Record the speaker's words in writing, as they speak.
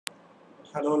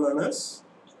Hello learners,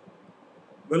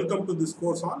 welcome to this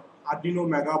course on Arduino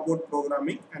Mega Board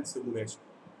programming and simulation.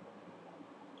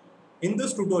 In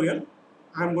this tutorial,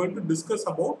 I am going to discuss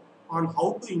about on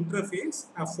how to interface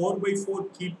a 4x4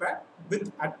 keypad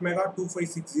with Atmega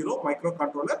 2560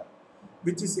 microcontroller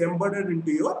which is embedded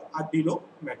into your Arduino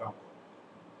Mega Board.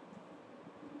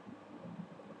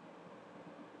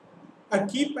 A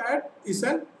keypad is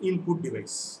an input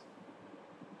device.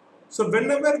 So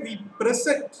whenever we press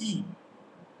a key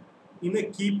in a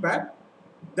keypad,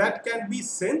 that can be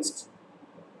sensed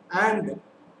and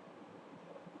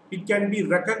it can be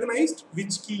recognized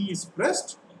which key is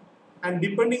pressed, and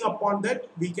depending upon that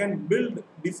we can build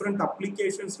different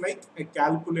applications like a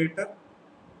calculator,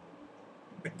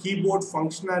 a keyboard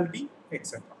functionality,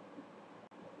 etc.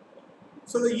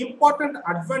 So the important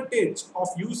advantage of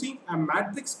using a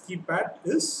matrix keypad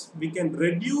is we can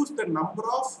reduce the number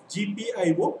of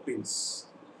GPIO pins.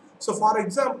 So for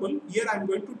example, here I am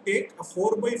going to take a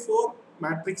 4x4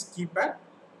 matrix keypad.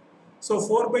 So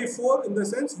 4x4 in the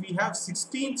sense we have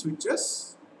 16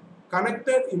 switches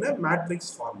connected in a matrix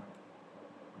format.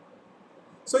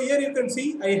 So here you can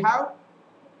see I have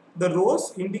the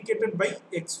rows indicated by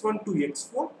x1 to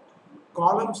x4,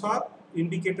 columns are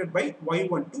indicated by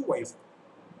y1 to y4.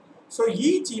 So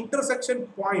each intersection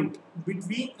point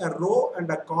between a row and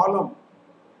a column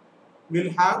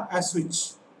will have a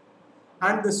switch,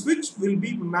 and the switch will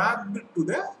be mapped to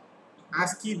the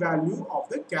ASCII value of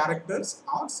the characters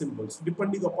or symbols.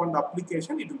 Depending upon the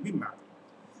application, it will be mapped.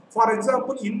 For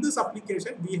example, in this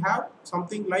application, we have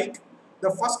something like the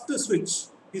first switch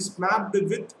is mapped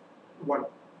with 1.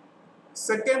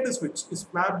 Second switch is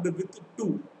mapped with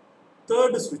 2.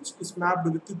 Third switch is mapped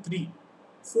with 3.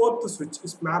 Fourth switch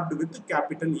is mapped with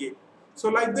capital A. So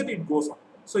like that it goes on.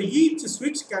 So each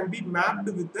switch can be mapped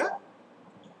with the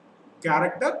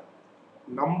character,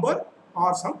 number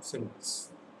or some symbols.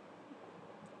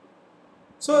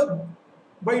 So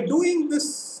by doing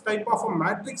this type of a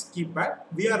matrix keypad,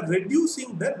 we are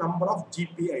reducing the number of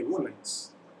GPIO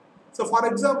lines. So for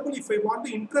example, if I want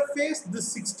to interface the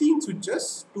 16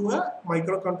 switches to a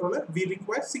microcontroller, we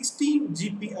require 16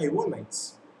 GPIO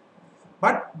lines.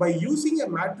 But by using a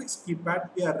matrix keypad,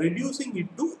 we are reducing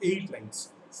it to 8 lines,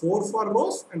 4 for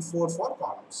rows and 4 for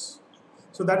columns.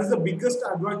 So that is the biggest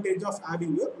advantage of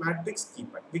having your matrix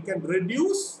keypad. We can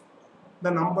reduce the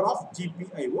number of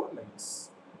GPIO lines.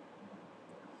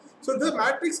 So the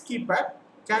matrix keypad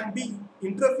can be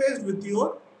interfaced with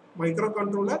your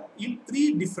microcontroller in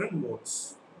 3 different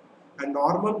modes: a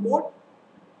normal mode,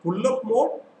 pull-up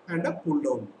mode and a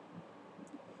pull-down mode.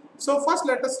 So first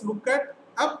let us look at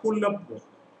a pull-up mode.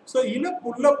 So in a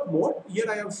pull-up mode, here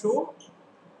I have shown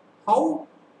how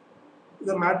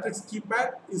the matrix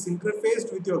keypad is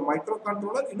interfaced with your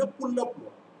microcontroller in a pull-up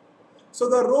mode. So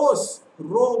the rows,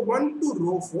 row 1 to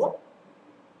row 4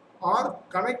 are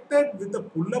connected with the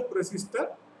pull-up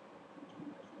resistor,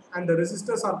 and the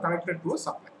resistors are connected to a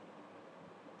supply.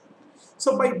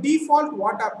 So by default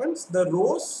what happens, the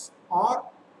rows are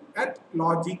at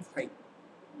logic high.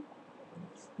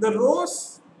 The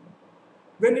rows,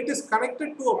 when it is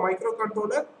connected to a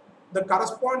microcontroller, the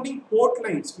corresponding port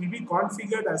lines will be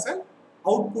configured as an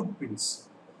output pins.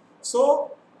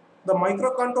 So the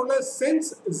microcontroller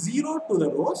sends 0 to the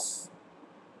rows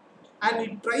and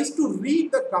it tries to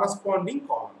read the corresponding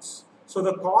columns. So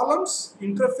the columns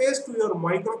interface to your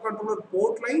microcontroller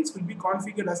port lines will be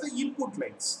configured as the input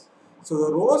lines. So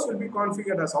the rows will be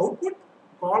configured as output,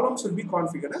 columns will be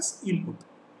configured as input.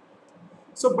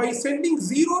 So by sending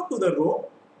 0 to the row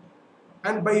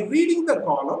and by reading the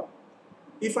column,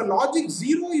 if a logic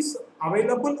 0 is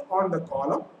available on the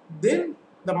column, then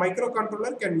the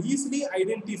microcontroller can easily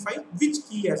identify which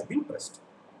key has been pressed.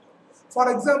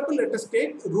 For example, let us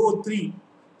take row 3.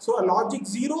 So a logic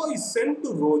 0 is sent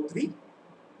to row 3,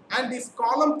 and if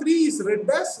column 3 is read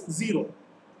as 0,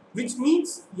 which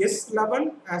means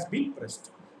S11 has been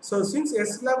pressed. So since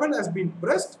S11 has been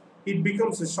pressed, it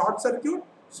becomes a short circuit.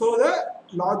 So the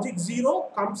logic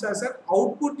 0 comes as an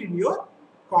output in your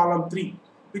column 3,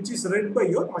 which is read by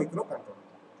your microcontroller.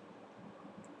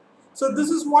 So this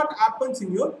is what happens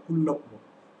in your pull-up mode.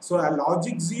 So a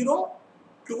logic 0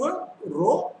 to a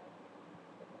row,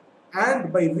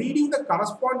 and by reading the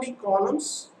corresponding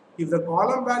columns, if the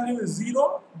column value is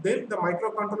 0, then the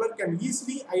microcontroller can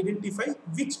easily identify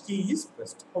which key is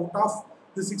pressed. Out of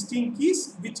the 16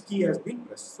 keys, which key has been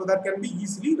pressed. So that can be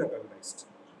easily recognized.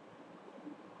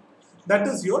 That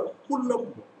is your pull-up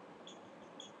mode.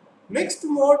 Next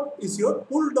mode is your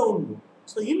pull-down mode.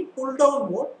 So in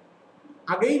pull-down mode,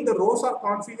 again the rows are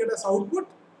configured as output,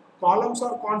 columns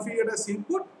are configured as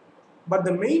input, but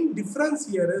the main difference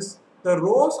here is the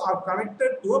rows are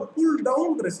connected to a pull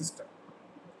down resistor.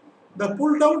 The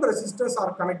pull down resistors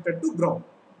are connected to ground.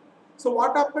 So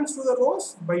what happens to the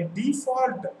rows? By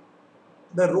default,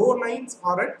 the row lines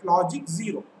are at logic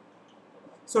 0.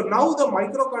 So now the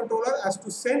microcontroller has to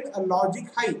send a logic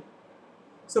high.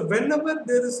 So whenever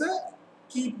there is a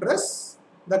key press,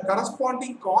 the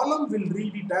corresponding column will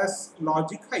read it as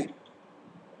logic high.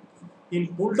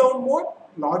 In pull down mode,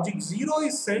 logic 0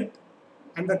 is sent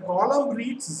and the column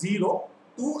reads 0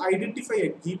 to identify a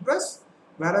key press,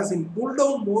 whereas in pull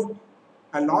down mode,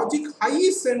 a logic high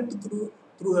is sent through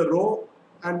the row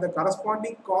and the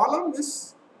corresponding column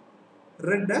is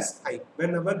read as high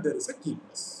whenever there is a key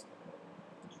press.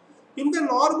 In the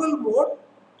normal mode,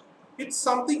 it's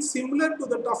something similar to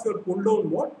that of your pull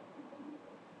down mode.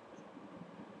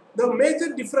 The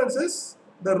major difference is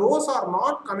the rows are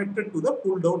not connected to the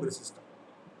pull down resistor.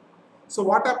 So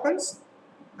what happens?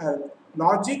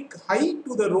 Logic high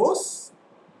to the rows,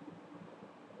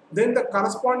 then the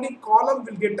corresponding column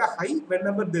will get a high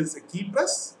whenever there is a key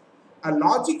press. A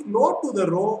logic low to the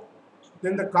row,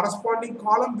 then the corresponding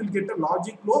column will get a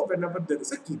logic low whenever there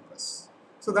is a key press.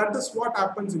 So that is what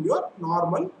happens in your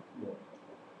normal mode.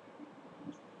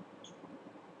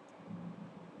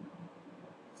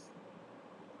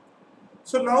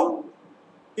 So now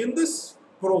in this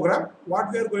program,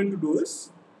 what we are going to do is,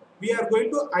 we are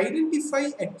going to identify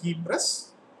a key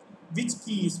press, which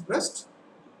key is pressed,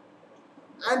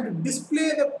 and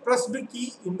display the pressed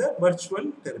key in the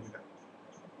virtual terminal.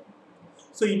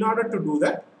 So in order to do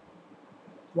that,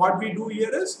 what we do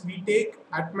here is, we take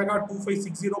Atmega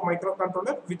 2560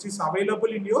 microcontroller, which is available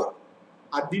in your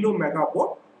Arduino Mega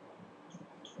Board.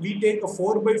 We take a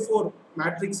 4x4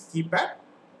 matrix keypad,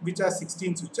 which has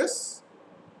 16 switches.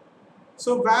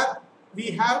 So where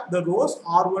we have the rows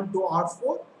R1 to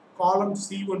R4, columns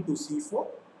C1 to C4.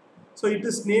 So it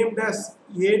is named as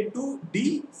A to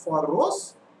D for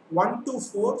rows, 1 to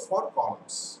 4 for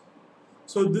columns.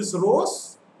 So these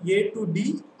rows A to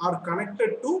D are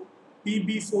connected to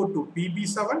PB4 to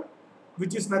PB7,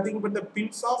 which is nothing but the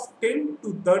pins of 10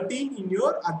 to 13 in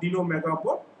your Arduino Mega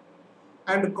Board.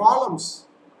 And columns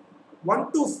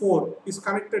 1 to 4 is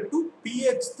connected to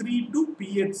PH3 to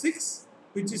PH6,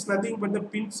 which is nothing but the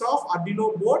pins of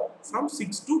Arduino board from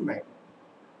 6 to 9.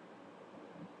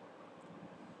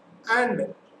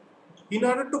 And in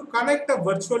order to connect a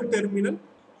virtual terminal,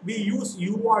 we use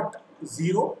UART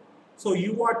 0. So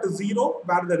UART 0,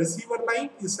 where the receiver line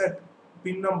is at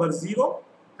pin number 0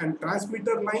 and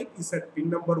transmitter line is at pin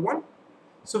number 1.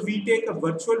 So we take a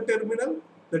virtual terminal.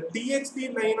 The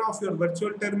TXD line of your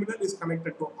virtual terminal is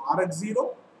connected to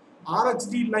RX0.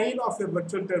 RXD line of your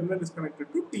virtual terminal is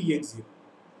connected to TX0.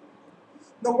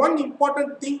 The one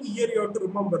important thing here you have to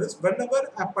remember is, whenever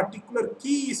a particular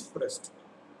key is pressed,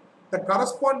 the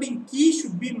corresponding key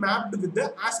should be mapped with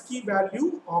the ASCII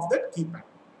value of that keypad.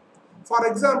 For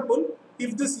example,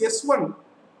 if this S1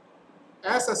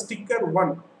 has a sticker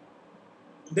 1,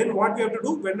 then what we have to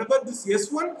do, whenever this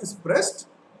S1 is pressed,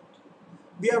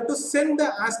 we have to send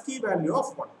the ASCII value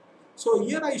of 1. So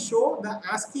here I show the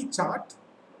ASCII chart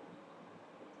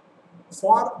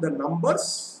for the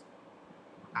numbers,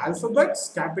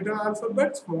 alphabets, capital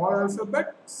alphabet, small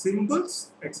alphabet,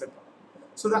 symbols, etc.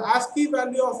 So the ASCII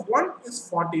value of 1 is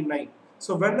 49.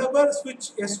 So whenever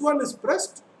switch S1 is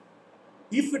pressed,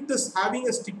 if it is having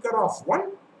a sticker of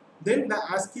 1, then the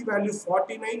ASCII value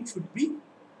 49 should be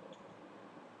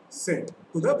sent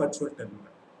to the virtual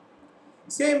terminal.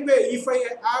 Same way, if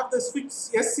I have the switch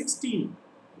S16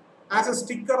 as a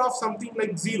sticker of something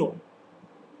like 0,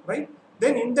 right?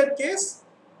 Then in that case,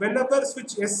 whenever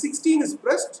switch S16 is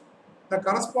pressed, the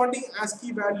corresponding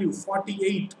ASCII value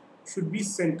 48 should be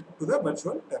sent to the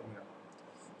virtual terminal.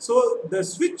 So the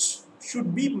switch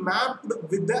should be mapped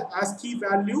with the ASCII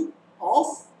value of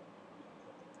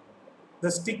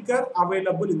the sticker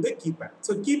available in the keypad.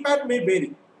 So keypad may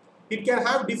vary. It can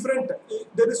have different,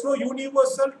 there is no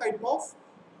universal type of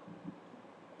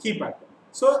keypad.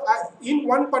 So in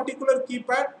one particular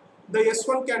keypad, the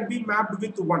S1 can be mapped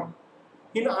with 1.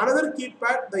 In another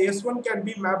keypad, the S1 can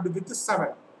be mapped with 7.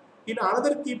 In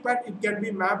another keypad, it can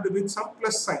be mapped with some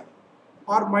plus sign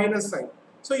or minus sign.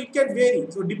 So it can vary.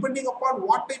 So depending upon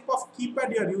what type of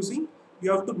keypad you are using,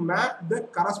 you have to map the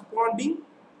corresponding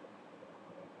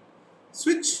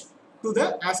switch to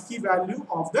the ASCII value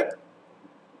of that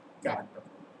character.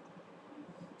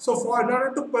 So in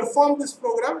order to perform this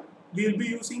program, we will be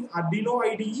using Arduino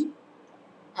IDE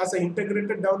as an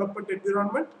integrated development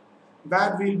environment,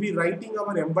 where we will be writing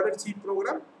our embedded C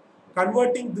program,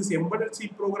 converting this embedded C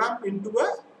program into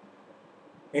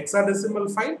a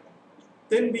hexadecimal file.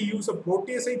 Then we use a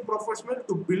Proteus Professional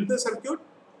to build the circuit,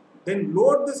 Then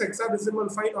load this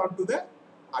hexadecimal file onto the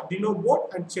Arduino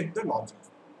board and check the logic.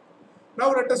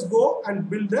 Now let us go and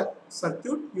build the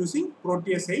circuit using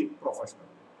Proteus 8 Professional.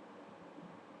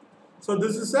 So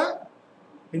this is a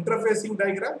interfacing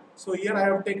diagram. So here I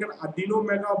have taken Arduino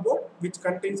Mega Board, which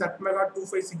contains Atmega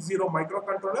 2560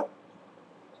 microcontroller,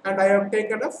 and I have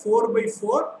taken a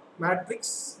 4x4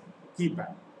 matrix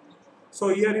keypad. So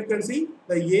here you can see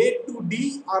the A to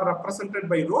D are represented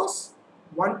by rows,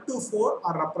 1 to 4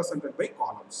 are represented by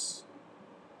columns.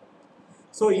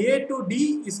 So A to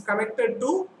D is connected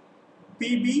to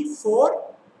PB4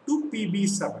 to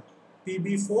PB7,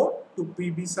 PB4 to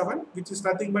PB7, which is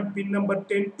nothing but pin number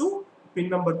 10 to pin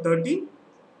number 13,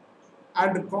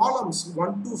 and columns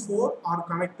 1 to 4 are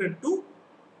connected to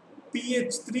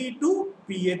PH3 to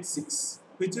PH6,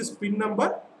 which is pin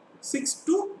number 6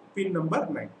 to pin number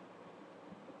 9.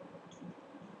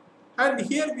 And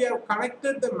here we have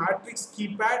connected the matrix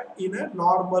keypad in a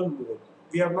normal mode.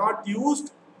 We have not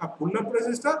used a pull-up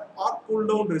resistor or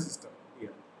pull-down resistor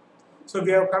here. So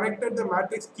we have connected the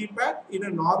matrix keypad in a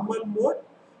normal mode.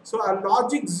 So a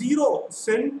logic 0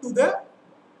 sent to the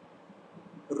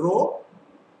row,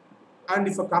 and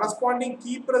if a corresponding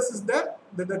key press is there,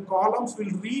 then the columns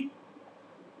will read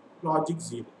logic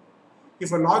 0.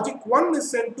 If a logic 1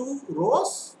 is sent to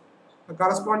rows, a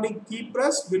corresponding key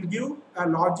press will give a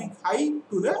logic high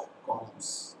to the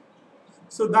columns.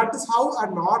 So that is how a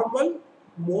normal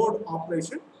mode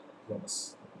operation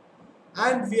works.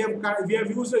 And we have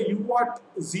used a UART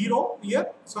 0 here.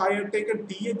 So I have taken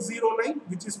TX0 line,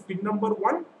 which is pin number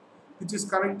 1, which is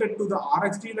connected to the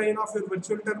RxD line of your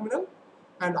virtual terminal,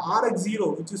 and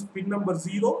RX0, which is pin number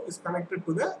 0, is connected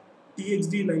to the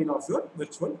TXD line of your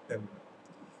virtual terminal.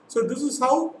 So this is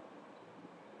how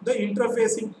the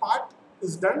interfacing part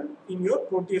is done in your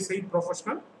Proteus 8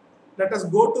 Professional. Let us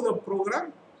go to the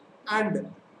program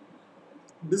and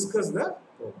discuss the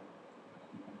program.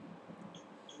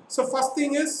 So first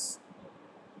thing is,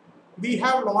 we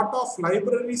have lot of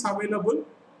libraries available.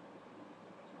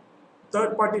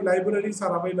 Third-party libraries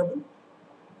are available.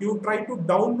 You try to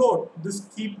download this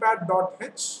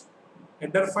keypad.h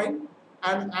header file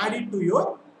and add it to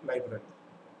your library.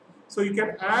 So you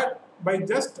can add by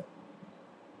just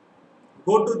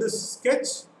go to this sketch,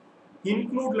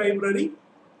 include library.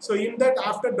 So in that,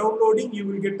 after downloading, you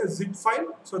will get a zip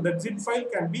file. So that zip file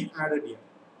can be added here.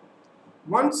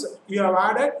 Once you have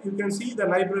added, you can see the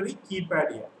library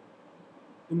keypad here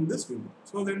in this window.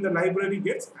 So then the library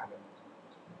gets added.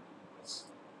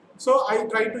 So I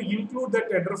try to include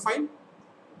that header file,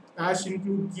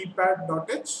 #include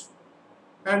keypad.h,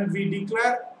 and we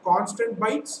declare constant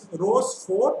bytes, rows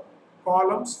 4,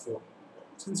 columns 4.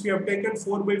 Since we have taken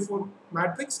 4x4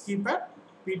 matrix keypad,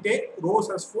 we take rows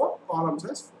as 4, columns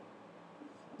as 4.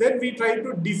 Then we try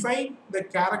to define the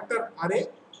character array,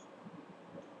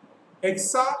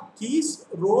 hexa keys,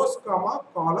 rows, comma,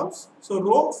 columns. So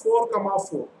row 4, comma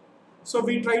 4. So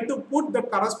we try to put the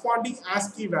corresponding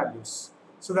ASCII values.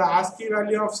 So the ASCII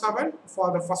value of 7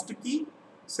 for the first key,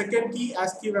 second key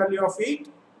ASCII value of 8,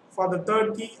 for the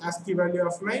third key ASCII value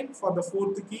of 9, for the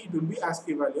fourth key it will be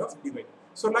ASCII value of divide.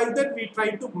 So like that we try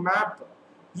to map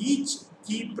each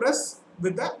key press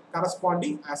with the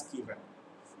corresponding ASCII value.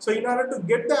 So in order to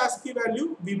get the ASCII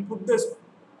value, we put this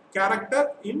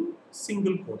character in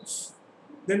single quotes.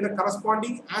 Then the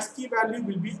corresponding ASCII value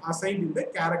will be assigned in the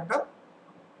character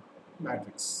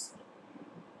matrix.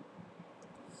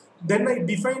 Then I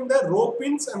define the row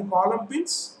pins and column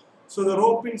pins. So the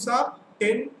row pins are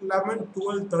 10, 11,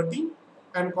 12, 13,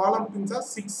 and column pins are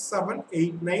 6, 7,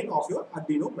 8, 9 of your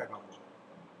Arduino Mega Board.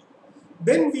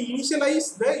 Then we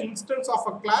initialize the instance of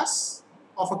a class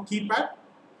of a keypad.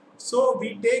 So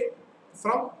we take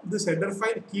from this header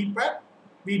file keypad,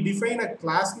 we define a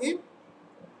class name,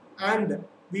 and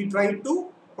we try to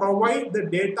provide the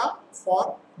data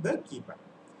for the keypad.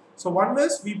 So one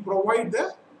is we provide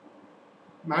the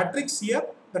matrix here,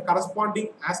 the corresponding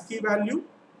ASCII value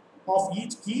of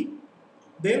each key,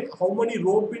 then how many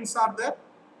row pins are there,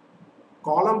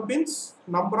 column pins,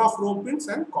 number of row pins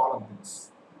and column pins.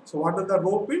 So what are the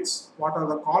row pins, what are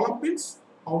the column pins,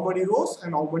 how many rows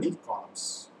and how many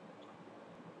columns.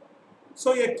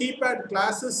 So a keypad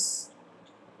class is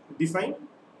defined.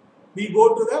 We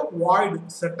go to the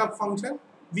void setup function.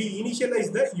 We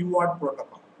initialize the UART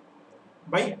protocol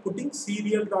by putting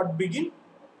serial.begin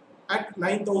at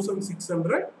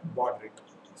 9600 baud rate.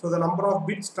 So the number of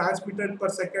bits transmitted per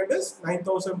second is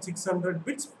 9600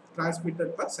 bits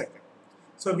transmitted per second.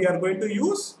 So we are going to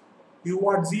use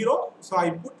UART 0. So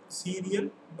I put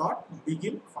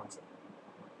serial.begin function.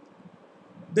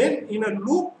 Then in a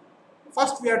loop,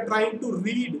 first we are trying to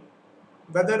read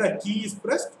whether a key is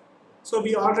pressed. So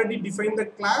we already defined the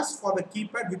class for the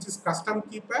keypad, which is custom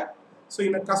keypad. So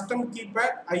in a custom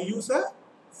keypad, I use a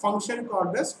function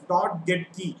called as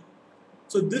 .getKey.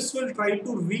 So this will try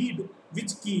to read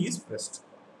which key is pressed.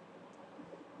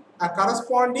 A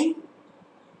corresponding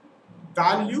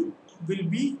value will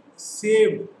be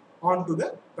saved onto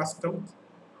the custom key.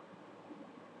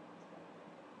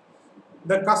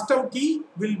 The custom key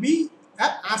will be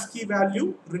an ASCII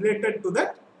value related to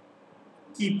that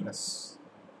key press.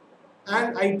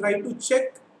 And I try to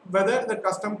check whether the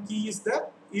custom key is there.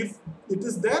 If it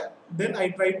is there, then I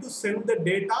try to send the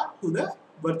data to the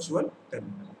virtual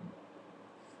terminal.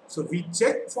 So we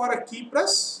check for a key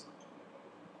press.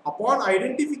 Upon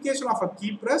identification of a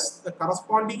key press, the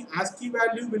corresponding ASCII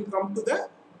value will come to the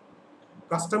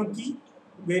custom key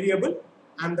variable,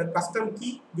 and the custom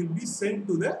key will be sent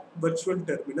to the virtual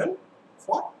terminal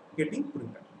for getting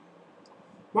printed.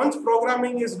 Once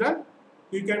programming is done,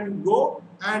 you can go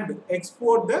and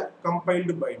export the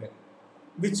compiled binary,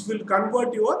 which will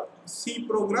convert your C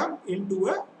program into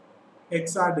a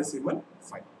hexadecimal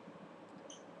file.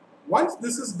 Once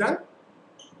this is done,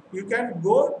 you can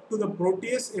go to the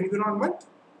Proteus environment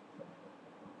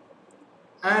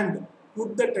and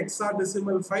put that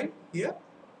hexadecimal file here.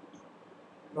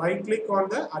 Right click on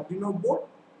the Arduino board,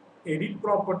 edit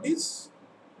properties,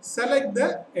 select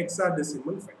the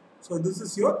hexadecimal file. So this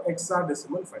is your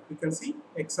hexadecimal file. You can see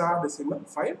hexadecimal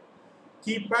file,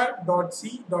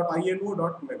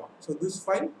 keypad.c.ino.mega. So this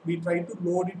file, we try to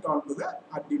load it onto the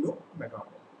Arduino Mega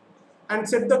Board and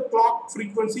set the clock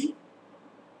frequency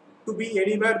to be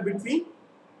anywhere between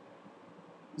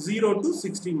 0 to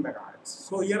 16 megahertz.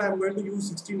 So here I am going to use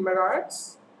 16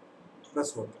 megahertz.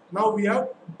 Press OK. Now we have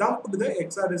dumped the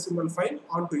hexadecimal file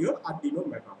onto your Arduino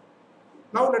Mega Board.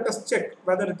 Now let us check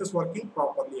whether it is working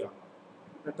properly or not.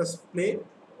 Let us play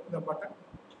the button.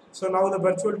 So now the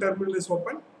virtual terminal is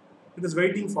open. It is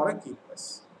waiting for a key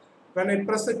press. When I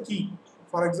press a key,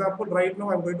 for example, right now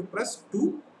I am going to press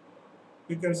 2.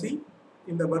 You can see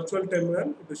in the virtual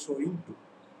terminal it is showing 2.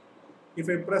 If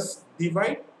I press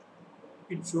divide,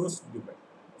 it shows divide.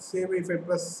 Same if I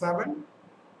press 7,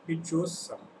 it shows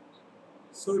 7.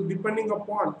 So depending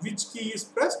upon which key is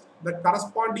pressed, the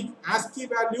corresponding ASCII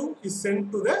value is sent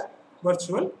to the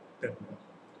virtual terminal.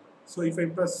 So if I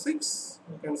press 6,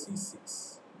 you can see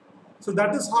 6. So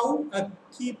that is how a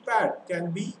keypad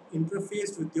can be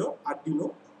interfaced with your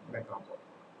Arduino Mega Board.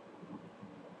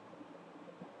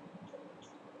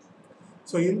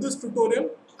 So in this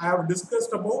tutorial, I have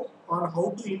discussed about on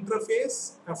how to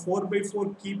interface a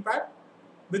 4x4 keypad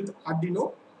with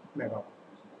Arduino Mega Board.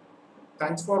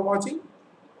 Thanks for watching.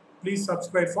 Please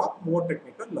subscribe for more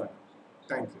technical learning.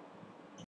 Thank you.